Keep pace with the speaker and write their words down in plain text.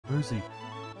is he?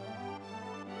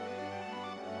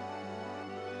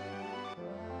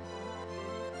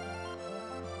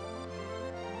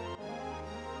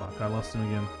 Fuck, I lost him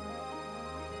again.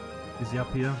 Is he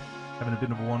up here? Having a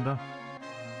bit of a wander?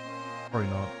 Probably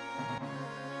not.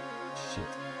 Shit.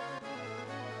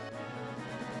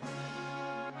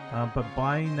 But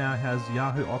Buy now has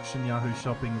Yahoo Auction, Yahoo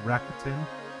Shopping, Rakuten,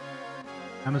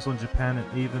 Amazon Japan,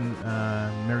 and even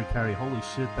Mercari. Holy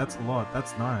shit, that's a lot.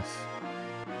 That's nice.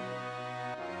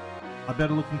 I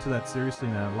better look into that seriously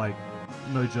now, like,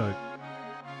 no joke.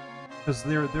 Because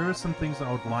there are some things that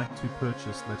I would like to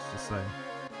purchase, let's just say.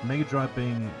 Mega Drive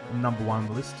being number 1 on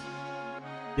the list.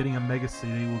 Getting a Mega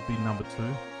CD would be number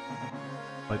 2.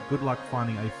 But good luck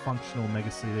finding a functional Mega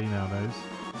CD nowadays.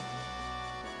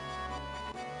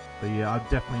 But yeah, I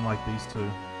definitely like these two.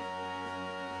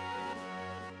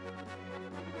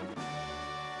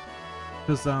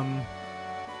 Because, oh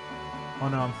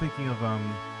no, I'm thinking of,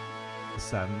 the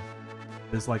Saturn.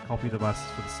 There's, like, copy devices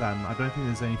for the Saturn. I don't think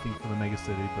there's anything for the Mega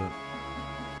CD, but...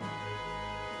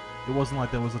 It wasn't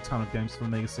like there was a ton of games for the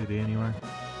Mega CD anyway.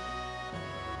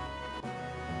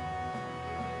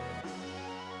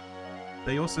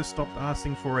 They also stopped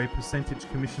asking for a percentage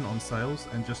commission on sales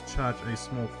and just charge a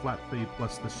small flat fee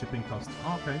plus the shipping cost.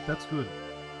 Oh, okay, that's good.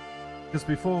 Because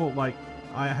before, like,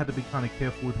 I had to be kind of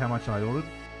careful with how much I ordered.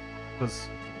 Because,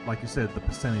 like you said, the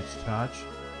percentage charge.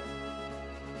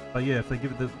 But yeah, if they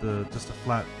give it the just a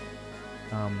flat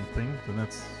thing, then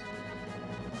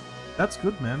that's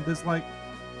good, man. There's like,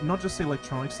 not just the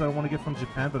electronics that I want to get from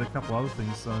Japan, but a couple other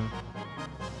things, so...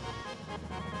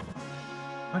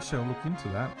 I shall look into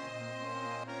that.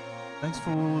 Thanks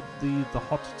for the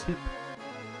hot tip.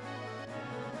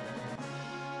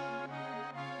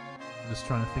 I'm just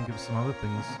trying to think of some other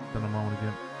things that I might want to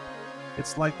get.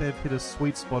 It's like they've hit a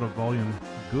sweet spot of volume.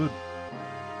 Good.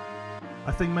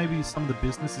 I think maybe some of the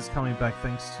business is coming back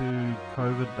thanks to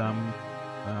COVID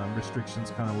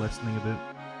restrictions kind of lessening a bit.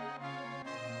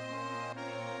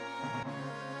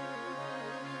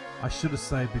 I should have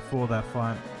saved before that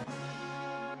fight.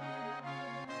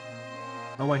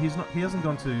 Oh wait, he hasn't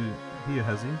gone to here,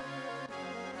 has he?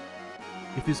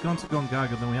 If he's gone to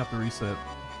Gongaga, then we have to reset.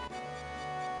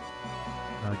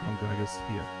 Gongaga's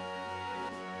here.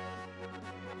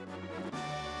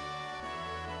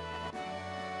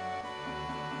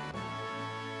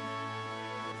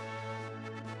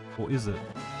 Or is it?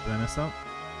 Did I mess up?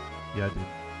 Yeah, I did.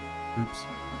 Oops.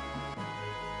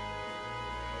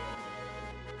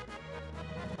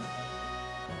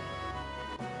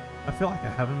 I feel like I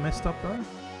haven't messed up though.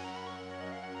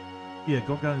 Yeah,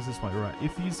 Gongaga is this way, right.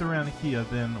 If he's around here,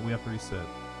 then we have to reset.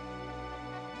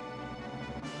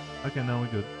 Okay, no, we're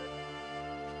good.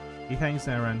 He hangs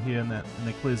out around here and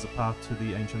it clears the path to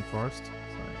the ancient forest. So.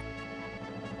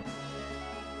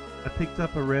 I picked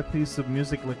up a rare piece of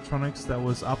music electronics that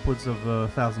was upwards of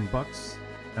 $1,000,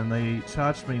 and they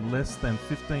charged me less than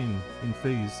 15 in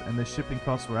fees, and their shipping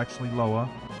costs were actually lower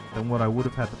than what I would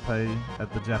have had to pay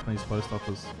at the Japanese post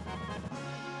office.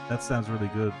 That sounds really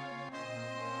good.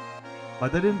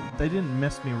 Like they didn't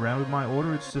mess me around with my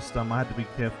order. It's just I had to be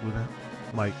careful with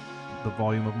like the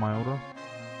volume of my order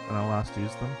when I last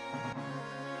used them.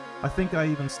 I think I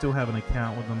even still have an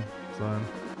account with them. So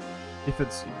if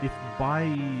buy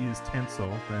is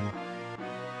Tensor, then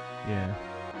yeah,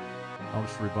 I'll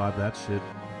just revive that shit.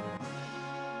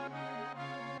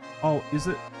 Oh, is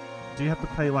it? Do you have to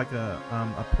pay like a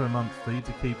per month fee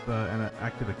to keep an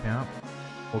active account,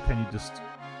 or can you just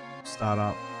start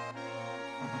up?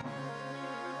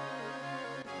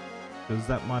 Because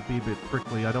that might be a bit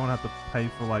prickly. I don't have to pay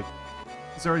for like...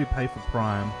 It's already paid for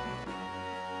Prime.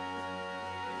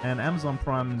 And Amazon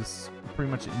Prime is pretty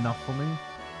much enough for me.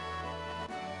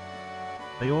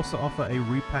 They also offer a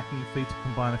repacking fee to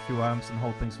combine a few items and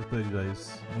hold things for 30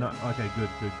 days. No, okay, good.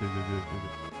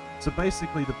 So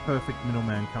basically the perfect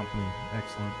middleman company.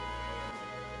 Excellent.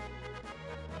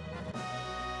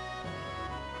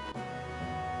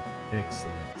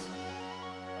 Excellent.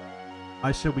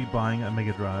 I shall be buying a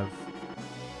Mega Drive.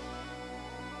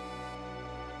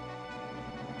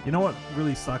 You know what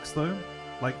really sucks though?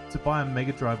 Like, to buy a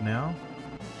Mega Drive now,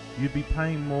 you'd be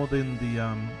paying more than the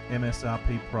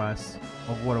MSRP price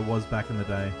of what it was back in the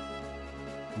day.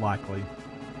 Likely.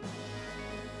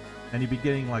 And you'd be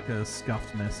getting like a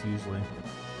scuffed mess usually.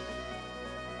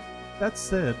 That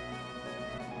said,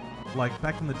 like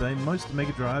back in the day, most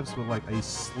Mega Drives were like a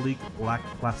sleek black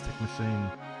plastic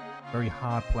machine. Very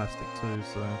hard plastic too,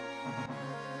 so...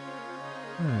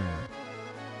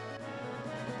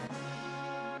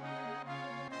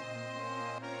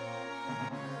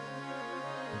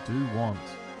 Do want.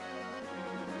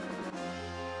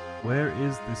 Where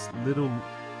is this little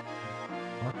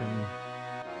Fucking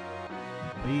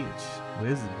beach.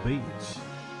 Where's the beach?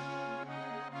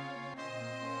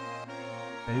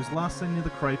 Okay, he was last seen near the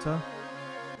crater.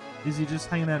 Is he just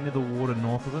hanging out near the water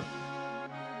north of it?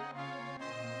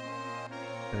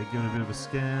 Okay, give it a bit of a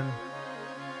scan.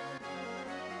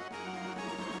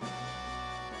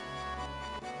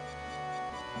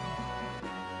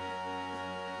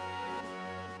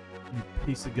 You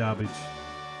piece of garbage.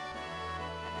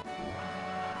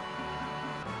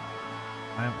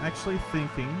 I am actually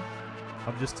thinking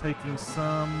of just taking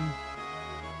some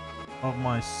of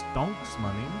my stonks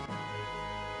money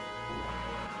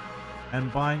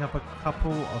and buying up a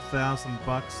couple of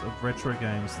 $1,000 of retro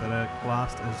games that are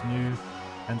classed as new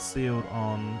and sealed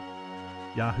on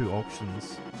Yahoo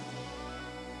auctions.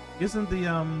 Isn't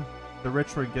the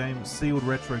retro game, sealed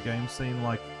retro game scene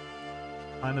like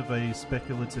kind of a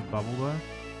speculative bubble though?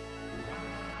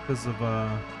 Because of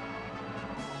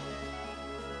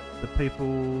the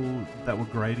people that were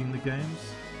grading the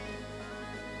games.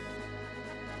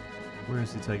 Where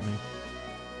is he taking me?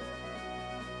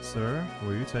 Sir,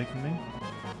 where are you taking me?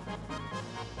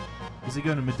 Is he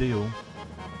going to Beetle?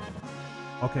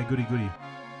 Okay, goody goody.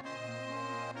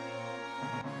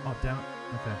 Oh, damn it.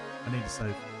 Okay, I need to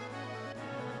save.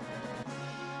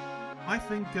 I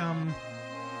think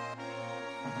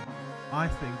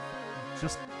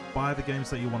just buy the games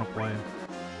that you want to play.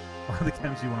 Buy the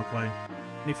games you want to play.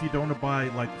 And if you don't want to buy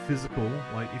like physical,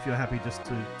 like if you're happy just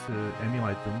to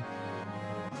emulate them,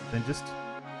 then just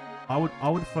I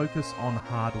would focus on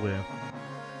hardware.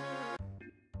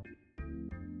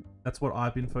 That's what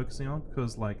I've been focusing on,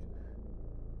 because like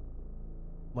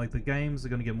the games are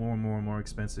going to get more and more and more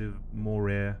expensive, more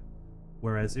rare.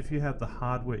 Whereas if you have the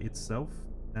hardware itself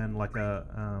and like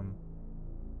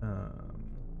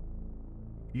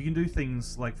you can do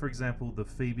things like, for example, the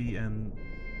Phoebe and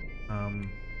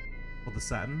or the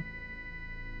Saturn,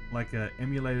 like a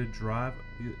emulated drive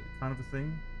kind of a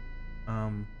thing.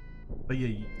 But yeah,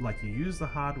 you use the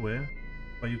hardware,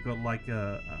 but you've got like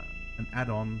an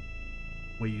add-on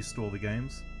where you store the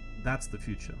games. That's the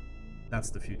future. That's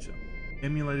the future.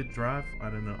 Emulated drive, I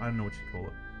don't know what you call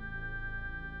it.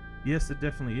 Yes, it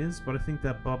definitely is, but I think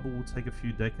that bubble will take a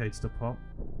few decades to pop.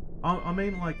 I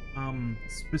mean, like,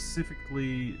 specific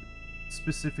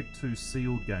to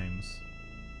sealed games.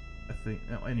 I think.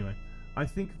 Anyway, I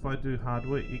think if I do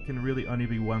hardware, it can really only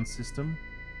be one system,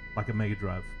 like a Mega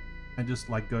Drive, and just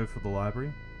like go for the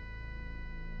library.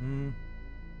 I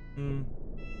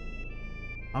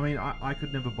mean, I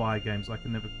could never buy games. I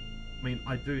can never. I mean,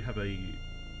 I do have a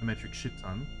metric shit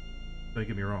ton. Don't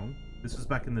get me wrong. This was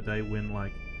back in the day when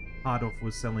like Hardoff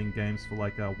was selling games for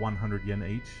like 100 yen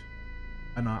each,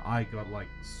 and I got like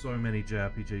so many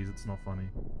JRPGs. It's not funny.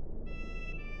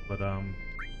 But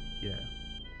yeah.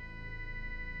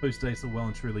 Those days are well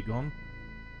and truly gone.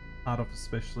 Hardoff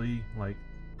especially, like,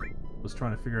 was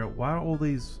trying to figure out why are all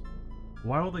these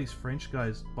French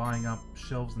guys buying up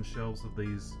shelves and shelves of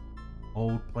these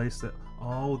old playsets?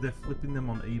 Oh, they're flipping them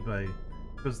on eBay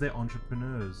because they're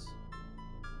entrepreneurs.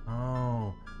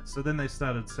 Oh, so then they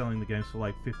started selling the games for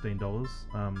like $15,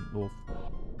 or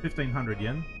 1,500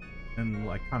 yen, and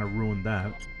like kind of ruined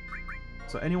that.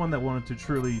 So anyone that wanted to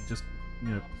truly just, you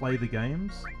know, play the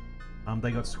games,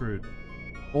 they got screwed.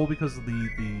 All because of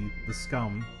the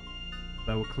scum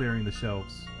that were clearing the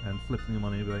shelves and flipping them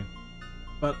on eBay.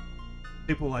 But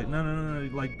people were like, no,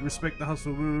 like, respect the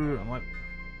hustle. I'm like,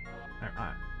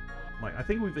 I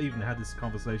think we've even had this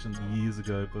conversation years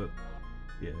ago, but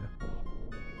yeah.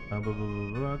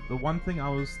 The one thing I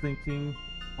was thinking,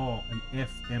 oh, an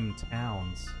FM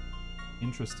Towns.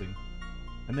 Interesting.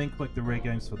 And then collect the rare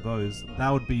games for those.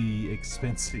 That would be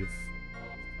expensive.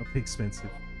 It'd be expensive.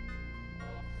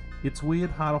 It's weird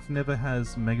Hardoff never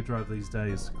has Mega Drive these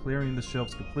days. Clearing the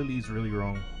shelves completely is really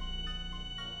wrong.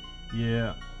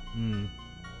 Yeah.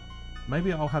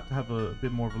 Maybe I'll have to have a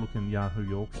bit more of a look in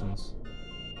Yahoo auctions.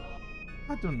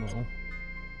 I don't know.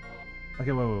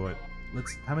 Okay, wait.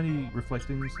 How many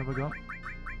reflectings have I got?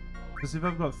 Because if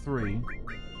I've got 3,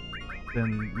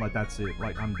 then like that's it.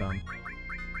 Like I'm done.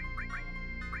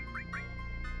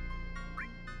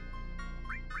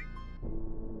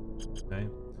 Okay.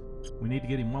 We need to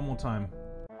get him one more time.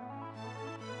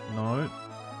 No.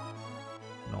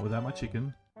 Not without my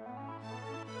chicken.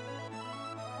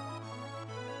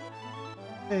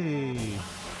 Hey!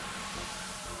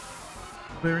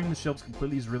 Clearing the shelves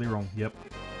completely is really wrong. Yep.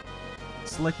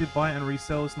 Selective buy and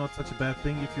resell is not such a bad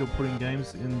thing if you're putting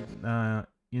games in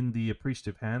the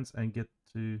appreciative hands and get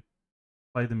to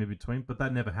play them in between, but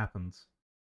that never happens.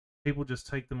 People just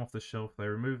take them off the shelf. They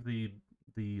remove the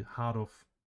Hardoff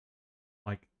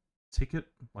like ticket,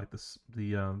 like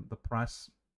the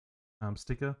price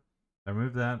sticker. They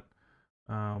remove that,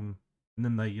 and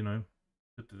then they, you know,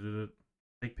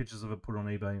 take pictures of it, put it on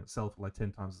eBay, and sell it for like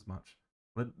 10 times as much.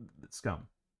 It's scum.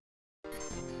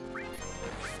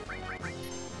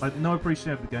 Like, no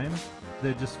appreciation of the game.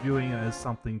 They're just viewing it as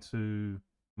something to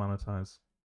monetize.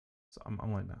 So I'm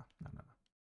like, no.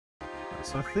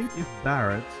 So I think if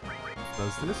Barrett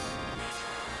does this,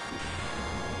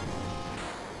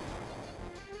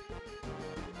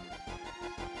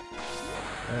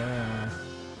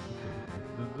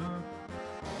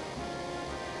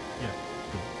 yeah,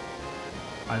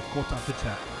 I've caught up to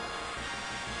chat.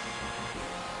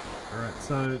 Alright,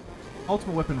 so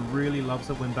Ultimate Weapon really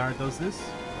loves it when Barrett does this.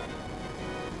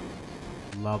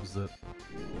 Loves it.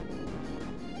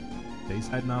 Okay, he's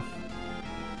had enough.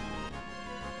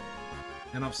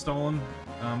 And I've stolen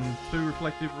 2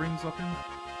 reflective rings off him.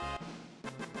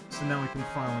 So now we can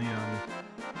finally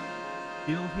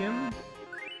heal him.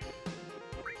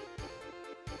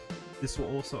 This will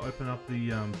also open up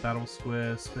the Battle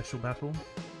Square special battle.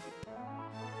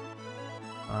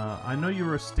 I know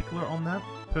you're a stickler on that.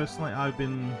 Personally, I've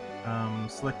been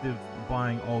selective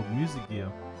buying old music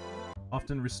gear.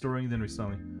 Often restoring, then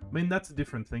reselling. I mean, that's a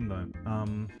different thing though.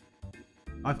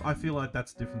 I feel like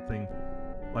that's a different thing.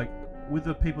 Like, with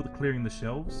the people that clearing the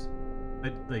shelves,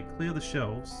 they clear the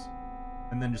shelves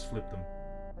and then just flip them.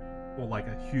 Or like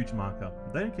a huge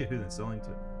markup. They don't care who they're selling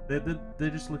to. They're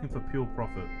just looking for pure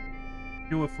profit.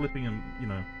 Pure flipping and, you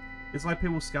know, it's like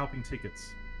people scalping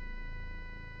tickets.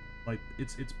 Like,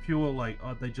 it's pure like,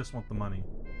 oh, they just want the money.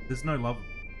 There's no love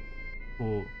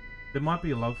for... There might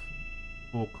be a love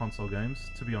for console games,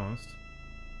 to be honest.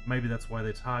 Maybe that's why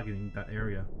they're targeting that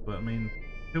area. But I mean,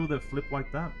 people that flip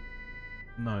like that,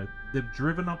 no. They've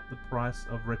driven up the price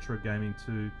of retro gaming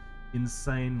to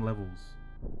insane levels.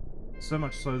 So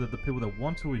much so that the people that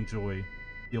want to enjoy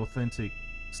the authentic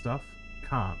stuff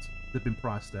can't. They've been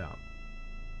priced out.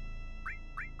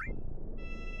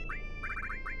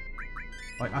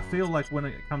 Like, I feel like when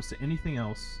it comes to anything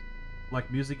else, like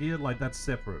music gear, like that's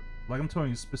separate. Like, I'm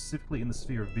talking specifically in the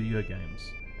sphere of video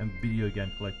games and video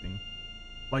game collecting.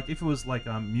 Like, if it was like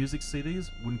music CDs,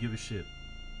 wouldn't give a shit.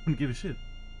 Wouldn't give a shit.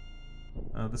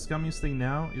 The scummiest thing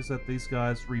now is that these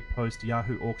guys repost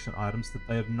Yahoo auction items that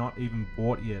they have not even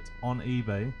bought yet on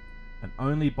eBay, and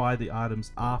only buy the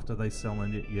items after they sell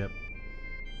it. Yep.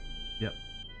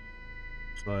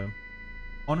 So,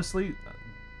 honestly,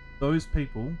 those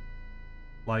people,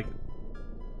 like,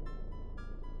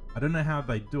 I don't know how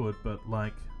they do it, but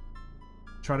like,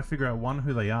 try to figure out one,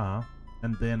 who they are,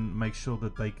 and then make sure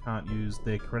that they can't use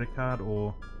their credit card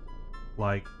or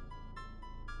like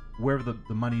wherever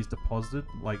the money is deposited,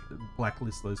 like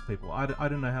blacklist those people. I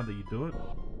don't know how that you do it.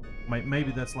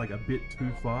 Maybe that's like a bit too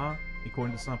far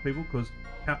according to some people, because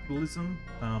capitalism,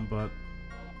 but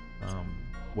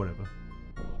whatever.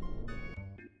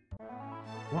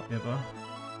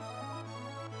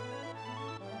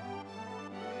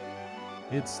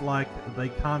 It's like they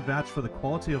can't vouch for the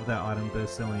quality of that item they're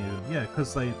selling you. Yeah,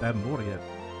 because they haven't bought it yet.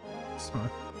 So,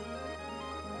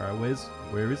 alright,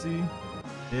 where is he?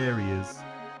 There he is.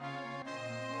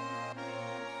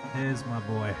 There's my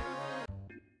boy.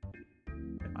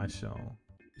 I shall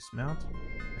dismount.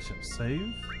 I shall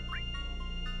save.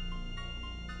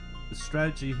 The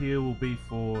strategy here will be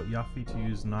for Yuffie to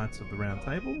use Knights of the Round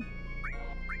Table,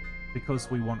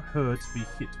 because we want her to be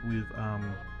hit with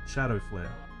Shadow Flare.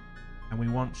 And we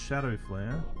want Shadow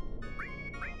Flare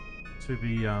to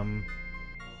be on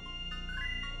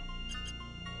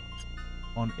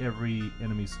every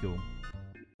enemy skill.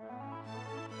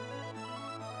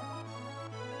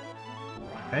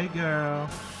 Hey girl!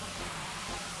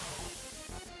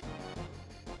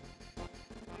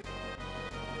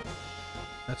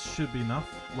 That should be enough.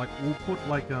 Like, we'll put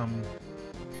like okay,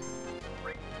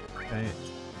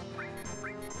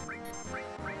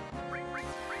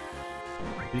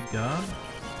 big guard,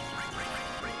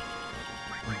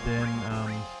 and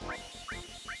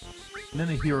then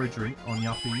a hero drink on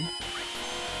Yuffie,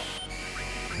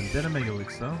 and then a Mega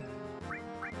Elixir,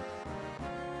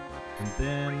 and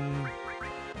then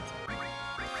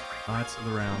Knights of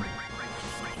the Round.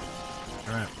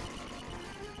 Alright.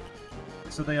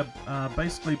 So they are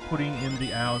basically putting in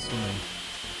the hours for me.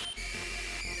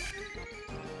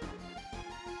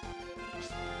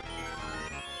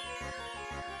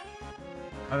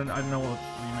 I don't know what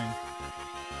you mean.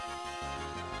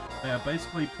 They are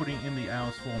basically putting in the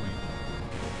hours for me.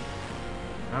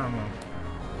 I don't know.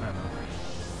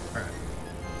 Alright.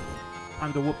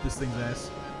 Time to whoop this thing's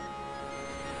ass.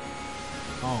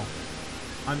 Oh.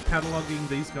 I'm cataloging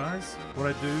these guys.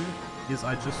 What I do is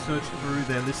I just search through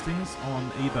their listings on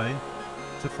eBay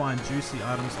to find juicy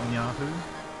items on Yahoo.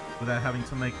 without having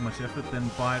to make much effort, then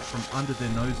buy it from under their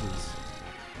noses.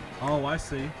 Oh, I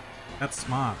see. That's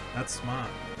smart. That's smart.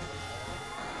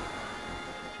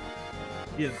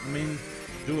 Yeah, I mean,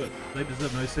 do it. They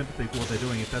deserve no sympathy for what they're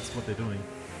doing if that's what they're doing.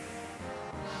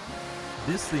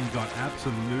 This thing got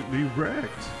absolutely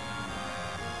wrecked.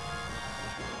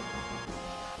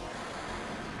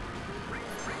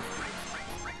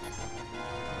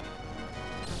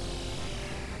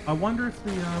 I wonder if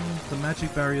the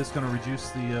magic barrier is going to reduce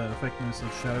the effectiveness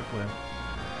of Shadow Flare.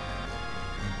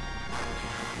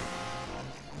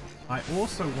 I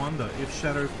also wonder if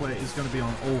Shadow Flare is going to be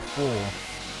on all four.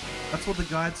 That's what the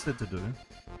guide said to do.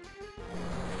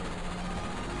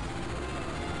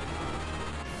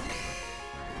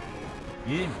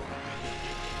 Yeah.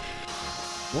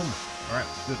 Boom. Alright,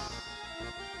 good.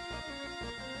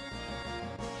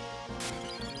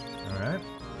 Alright.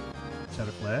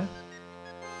 Shadow Flare.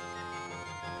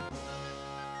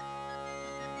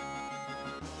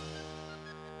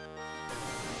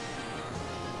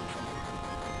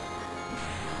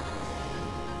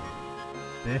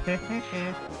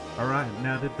 Alright,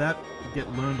 now did that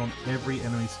get learned on every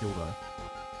enemy skill though?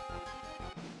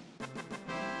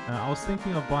 I was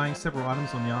thinking of buying several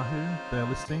items on Yahoo, their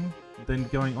listing, then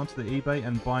going onto the eBay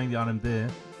and buying the item there,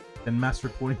 then mass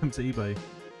reporting them to eBay.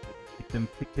 Get them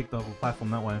kicked off the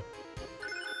platform that way.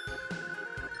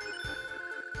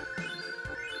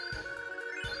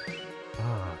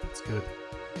 Ah, that's good.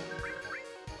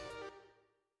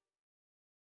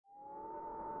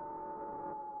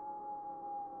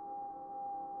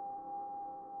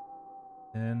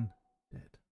 And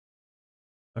dead.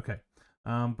 Okay.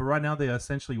 But right now they are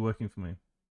essentially working for me.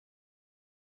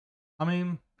 I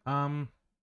mean, I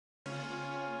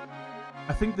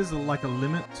think there's like a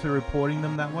limit to reporting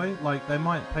them that way. Like they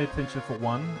might pay attention for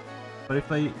one, but if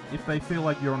they feel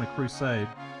like you're on a crusade,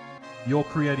 you're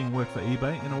creating work for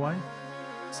eBay in a way,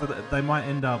 so that they might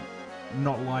end up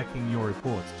not liking your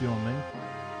reports. Do you know what I mean?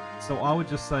 So I would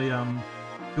just say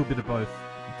do a bit of both.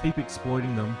 Keep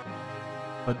exploiting them,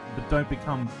 but don't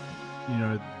become, you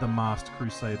know, the masked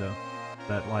crusader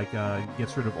that like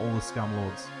gets rid of all the scum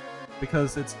lords,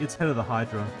 because it's head of the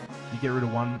Hydra. You get rid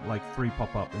of one, like 3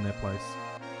 pop up in their place.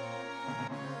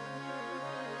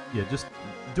 Yeah, just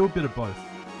do a bit of both.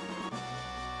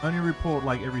 Only report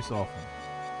like every so often.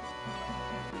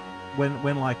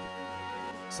 When like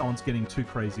someone's getting too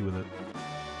crazy with it.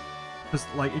 Because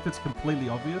like if it's completely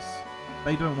obvious,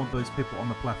 they don't want those people on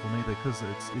the platform either, because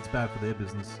it's bad for their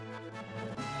business.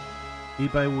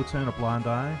 eBay will turn a blind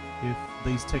eye if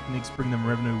these techniques bring them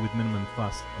revenue with minimum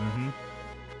fuss.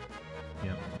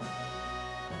 Yep.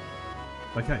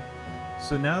 Okay,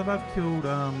 so now that I've killed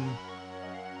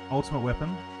Ultimate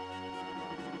Weapon,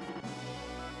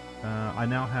 I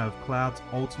now have Cloud's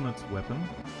Ultimate Weapon,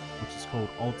 which is called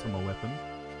Ultima Weapon,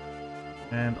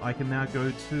 and I can now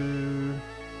go to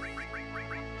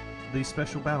the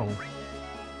special battle.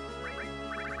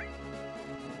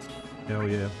 Hell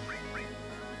yeah.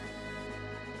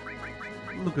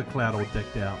 Look at Cloud all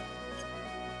decked out.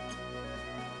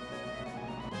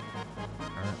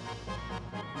 Alright.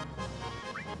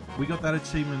 We got that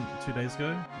achievement 2 days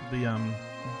ago, the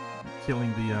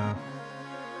killing the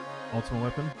Ultimate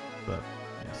Weapon, but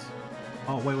yes.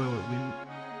 Oh wait,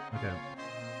 okay.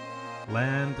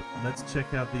 Land, let's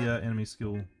check out the enemy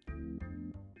skill.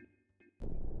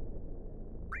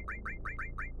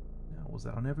 Now, was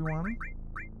that on everyone?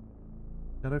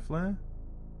 Shadow Flare?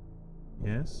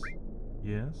 Yes.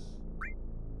 Yes.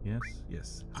 Yes.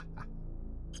 Yes.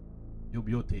 Your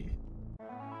beauty.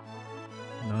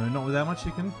 No, not with that much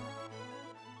chicken.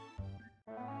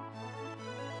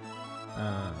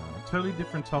 Totally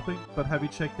different topic, but have you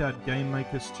checked out Game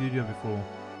Maker Studio before?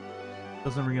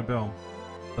 Doesn't ring a bell.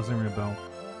 Doesn't ring a bell.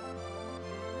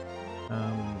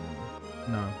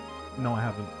 No. No, I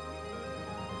haven't.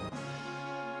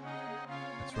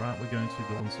 That's right, we're going to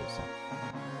Golden Saucer.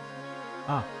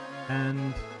 Ah,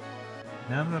 and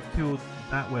now that I've killed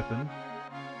that weapon,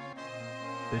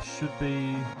 there should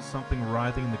be something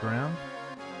writhing in the ground.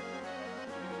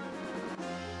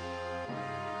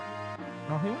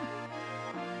 Not here?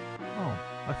 Oh,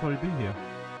 I thought he'd be here.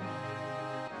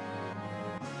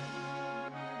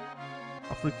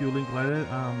 I'll flick you a link later,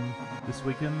 this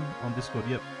weekend on Discord.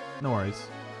 Yep, no worries.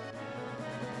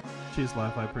 Cheers,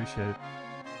 life, I appreciate it.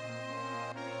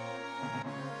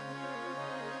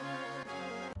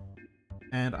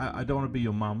 And I don't want to be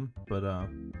your mum, but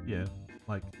yeah,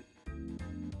 like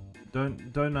don't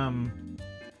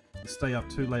stay up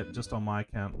too late just on my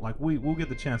account. Like we'll get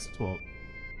the chance to talk.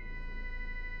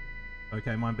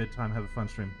 Okay, my bedtime. Have a fun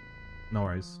stream. No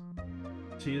worries.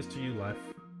 Cheers to you, life.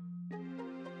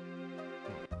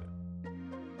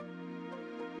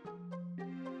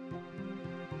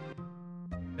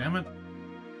 Damn it.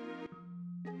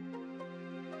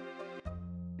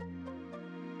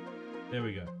 There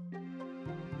we go.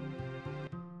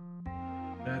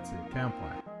 That's it.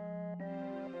 Campfire.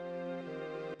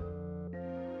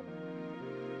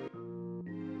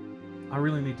 I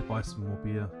really need to buy some more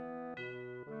beer.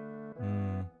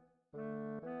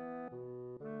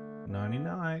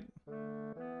 99.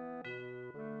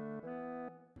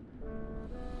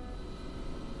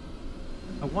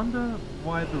 I wonder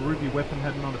why the ruby weapon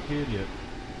had not appeared yet.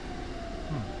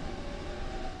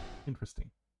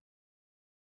 Interesting.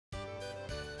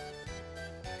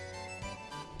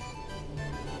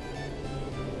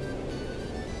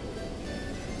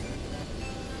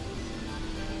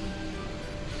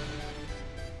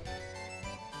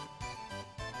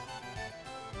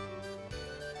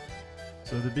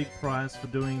 So the big prize for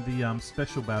doing the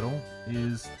special battle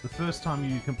is the first time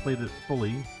you complete it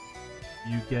fully,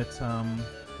 you get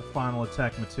the final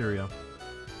attack materia,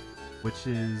 which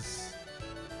is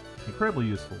incredibly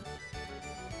useful,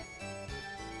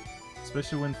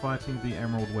 especially when fighting the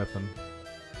emerald weapon.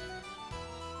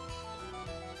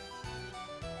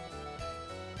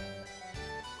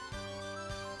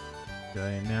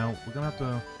 Okay, now we're gonna have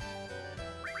to...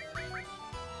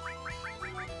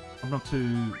 I'm not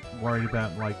too worried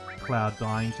about, like, Cloud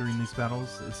dying during these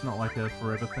battles. It's not like a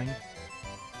forever thing.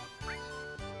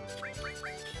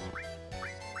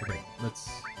 Okay,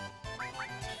 let's...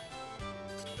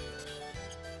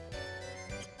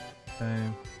 Okay.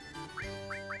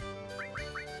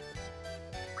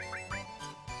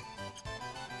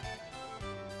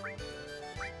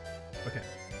 Okay.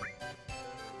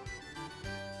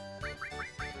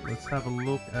 Let's have a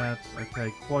look at...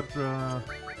 Okay, Quadra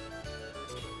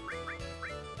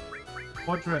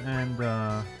and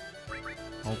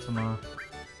Ultima.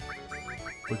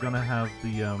 We're gonna have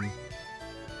the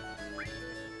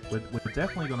we're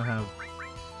definitely gonna have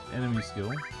enemy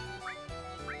skill.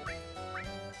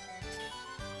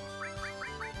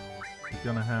 We're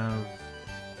gonna have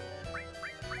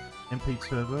MP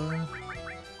Turbo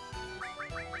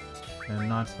and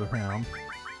Knights of the Round.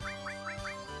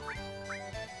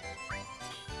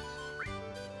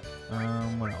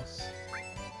 What else?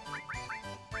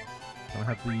 I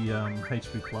have the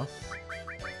HP plus.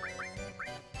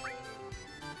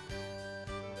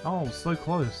 Oh, so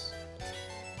close.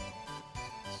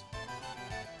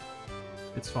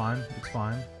 It's fine. It's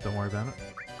fine. Don't worry about it.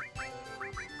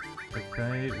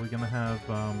 Okay, we're gonna have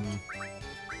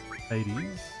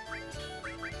Hades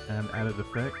and added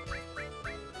effect.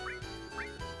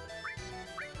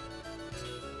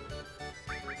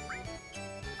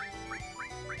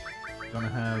 Gonna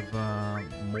have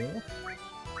Morph.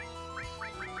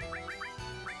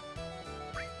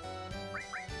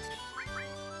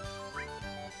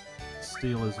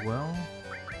 Steel as well.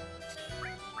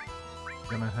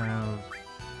 Gonna have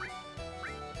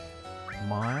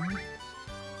Mime.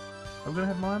 I'm gonna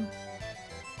have Mime?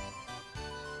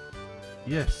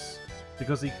 Yes,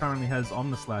 because he currently has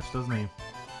Omnislash, doesn't he?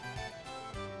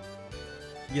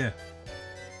 Yeah.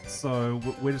 So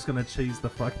we're just gonna cheese the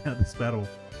fuck out of this battle.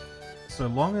 So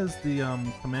long as the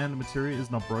command materia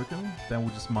is not broken, then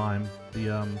we'll just mime the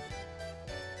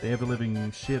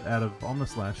ever-living shit out of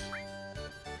Omnislash.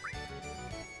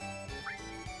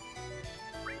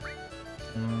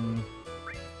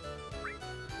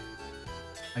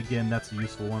 Again, that's a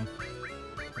useful one.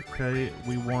 Okay,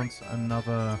 we want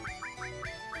another,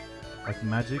 like,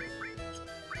 magic.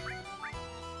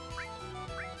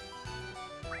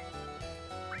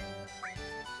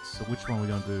 So which one are we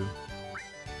gonna do?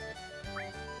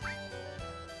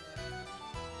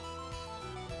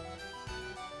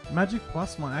 Magic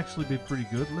Plus might actually be pretty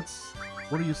good. Let's...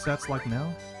 What are your stats like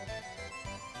now?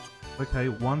 Okay,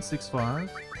 165.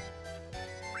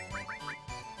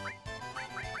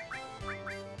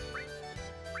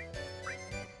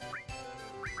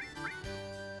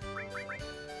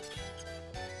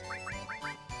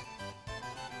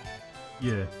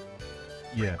 Yeah.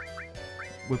 Yeah.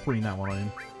 We're putting that one on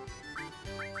him.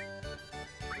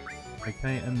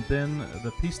 Okay, and then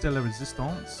the piece de la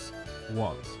resistance.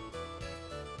 What?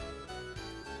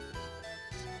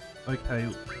 Okay,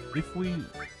 if we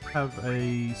have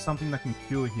something that can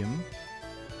cure him,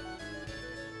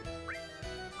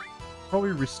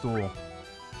 probably restore.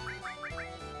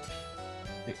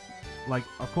 Like,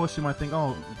 of course you might think,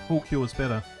 oh, full cure is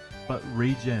better, but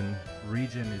regen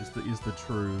is the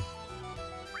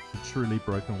truly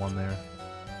broken one there.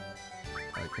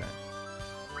 Okay.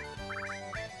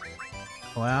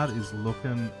 Cloud is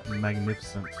looking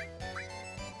magnificent.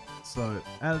 So,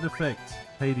 added effect,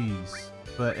 Hades,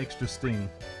 for extra sting.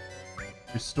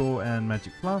 Restore and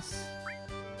Magic Plus.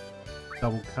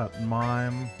 Double cut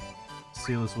mime.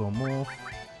 Seal as well morph.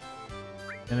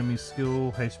 Enemy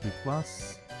skill HP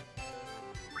plus.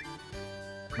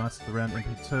 Knights of the Round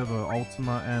MP Turbo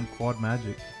Ultima and Quad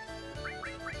Magic.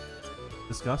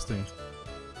 Disgusting.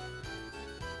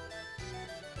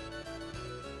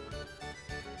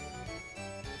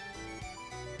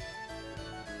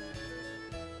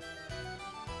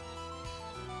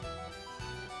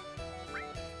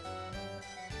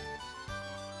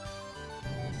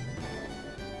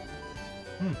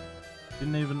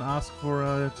 Didn't even ask for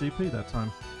a GP that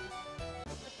time.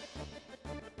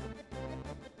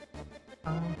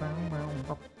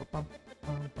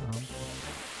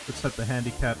 Let's hope the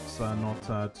handicaps are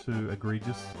not too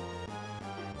egregious.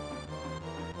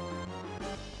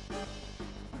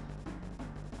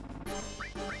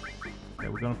 Okay,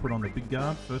 we're gonna put on the big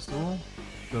guard first of all,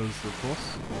 because of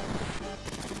course.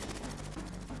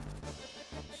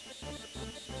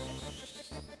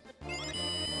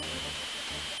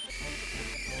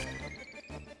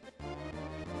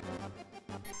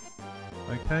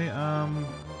 Okay,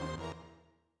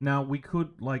 now we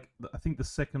could, like, I think the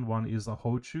second one is a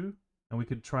Hochu, and we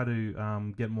could try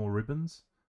to get more ribbons.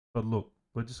 But look,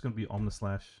 we're just gonna be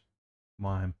Omnislash,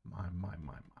 mime.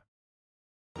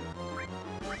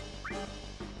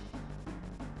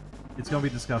 It's gonna be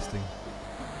disgusting.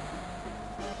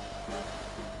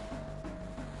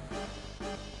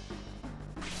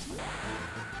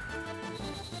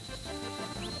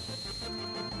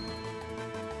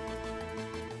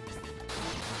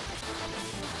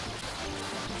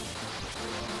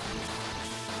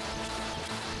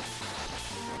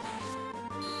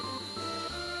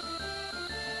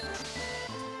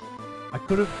 I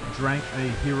could have drank a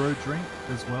hero drink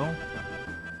as well.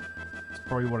 That's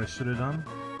probably what I should have done.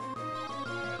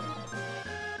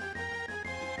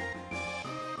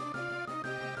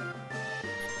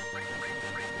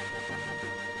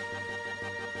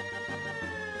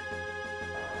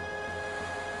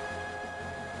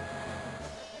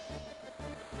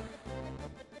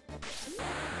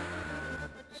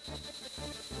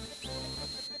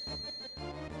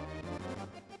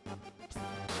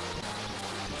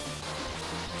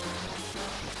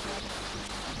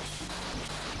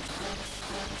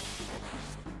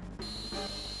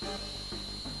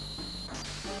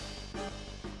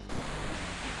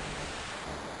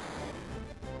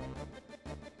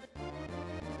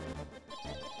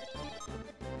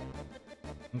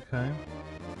 Okay.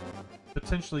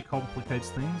 Potentially complicates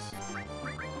things.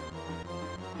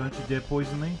 Don't you dare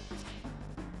poison me.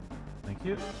 Thank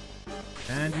you.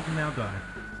 And you can now die.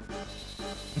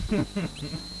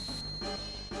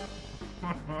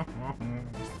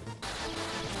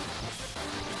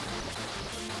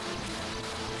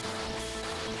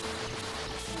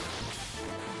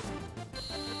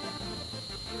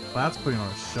 Cloud's putting on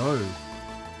a show.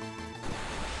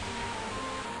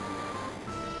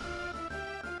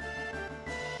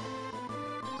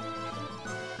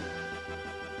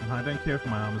 I don't care if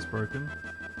my arm is broken.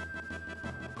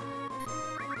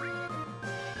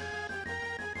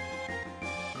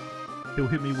 He'll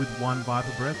hit me with one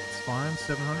Viper Breath, it's fine,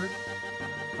 700.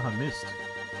 Oh, I missed.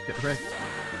 Get wrecked.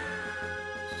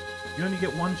 You only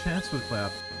get one chance with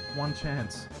Cloud. One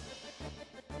chance.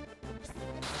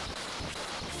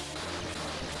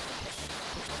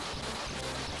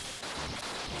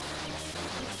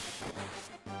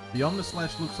 The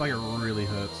Omnislash looks like it really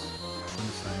hurts. I'm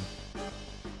just saying.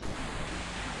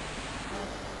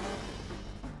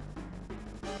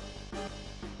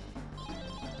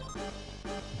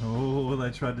 Oh,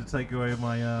 they tried to take away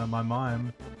my my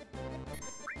mime.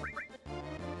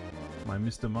 My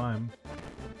Mr. Mime.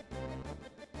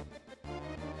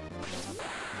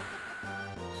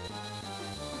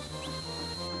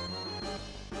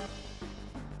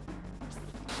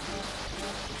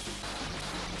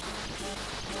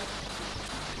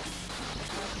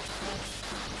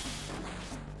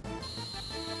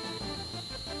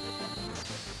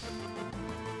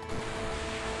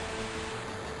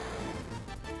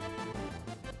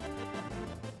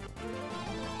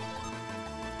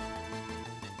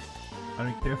 I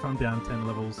don't care if I'm down 10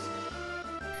 levels.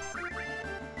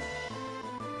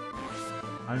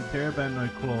 I don't care about no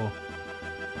claw.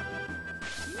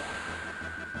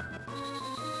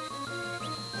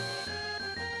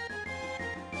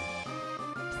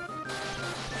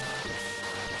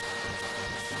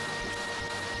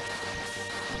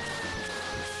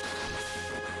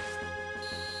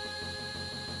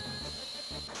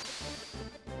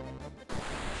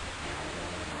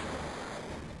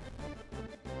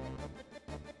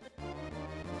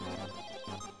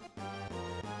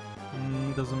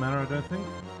 Doesn't matter, I don't think.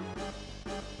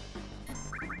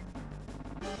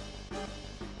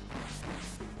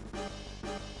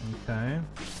 Okay.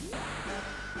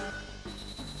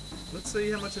 Let's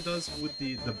see how much it does with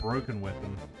the broken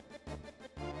weapon.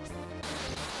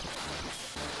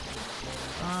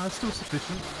 Still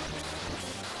sufficient.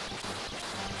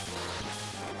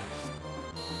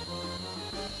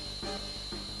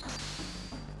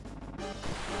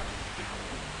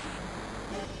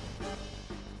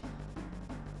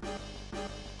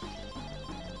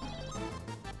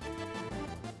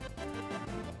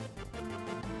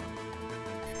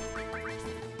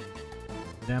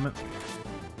 Damn it.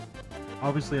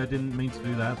 Obviously I didn't mean to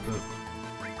do that,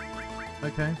 but...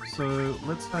 Okay, so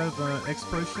let's have X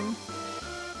Potion.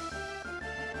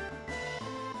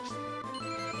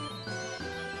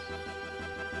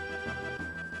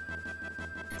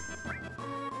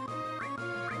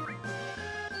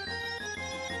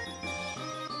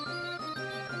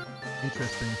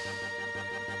 Interesting.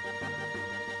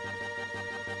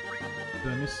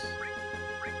 Did I miss?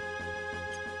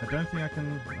 I don't think I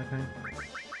can... Okay.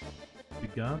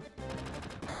 Good guard.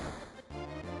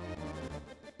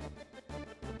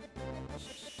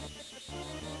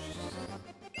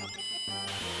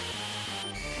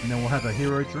 And then we'll have a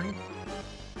hero drink.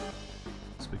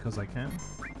 Just because I can.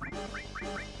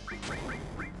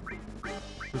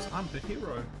 Because I'm the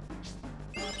hero.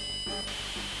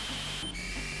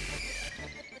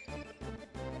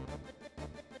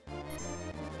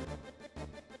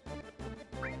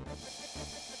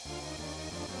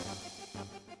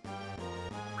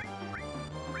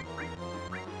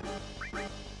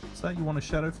 So you want a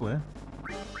Shadow Flare?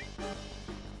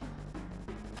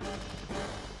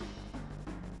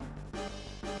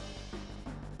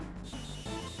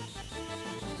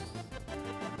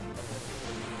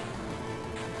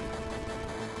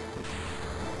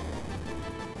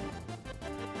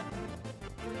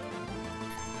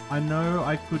 I know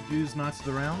I could use Knights of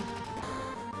the Round,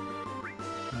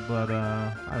 but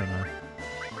I don't know.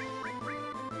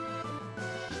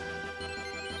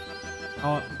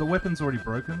 Oh, the weapon's already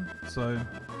broken, so...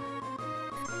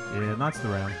 Yeah, Knights of the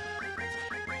Round.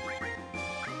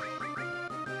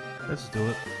 Let's do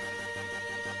it.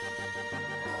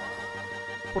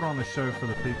 Put on a show for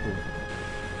the people.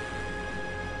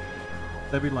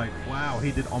 They'd be like, wow,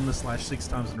 he did Omnislash 6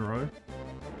 times in a row.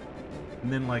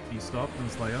 And then, like, he stopped and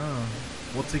it's like, oh,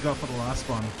 what's he got for the last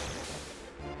one?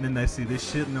 And then they see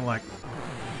this shit and they're like...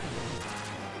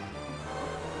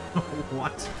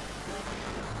 What?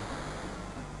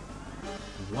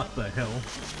 What the hell?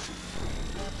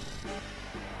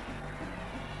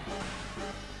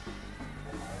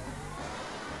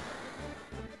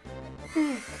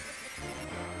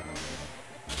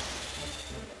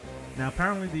 Now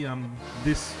apparently the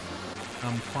this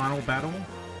final battle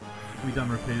can be done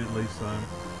repeatedly, so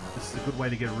this is a good way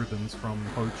to get ribbons from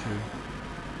Ho-Chu.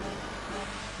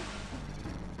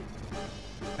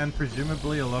 And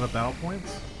presumably a lot of battle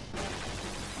points.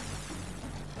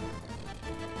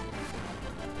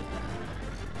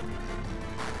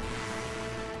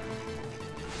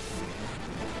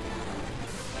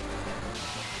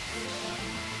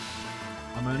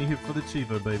 I'm only here for the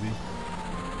Chivo, baby.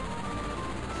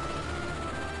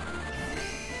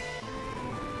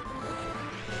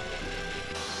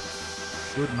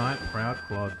 Good night, proud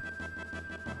Clod.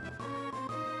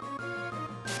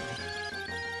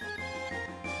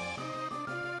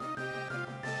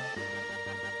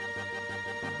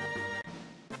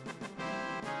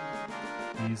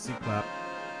 Easy clap.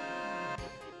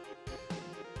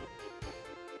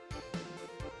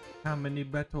 How many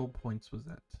battle points was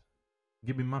that?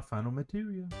 Give me my final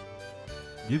material.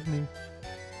 Give me.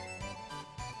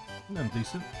 I'm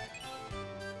decent.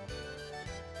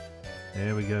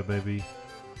 There we go, baby.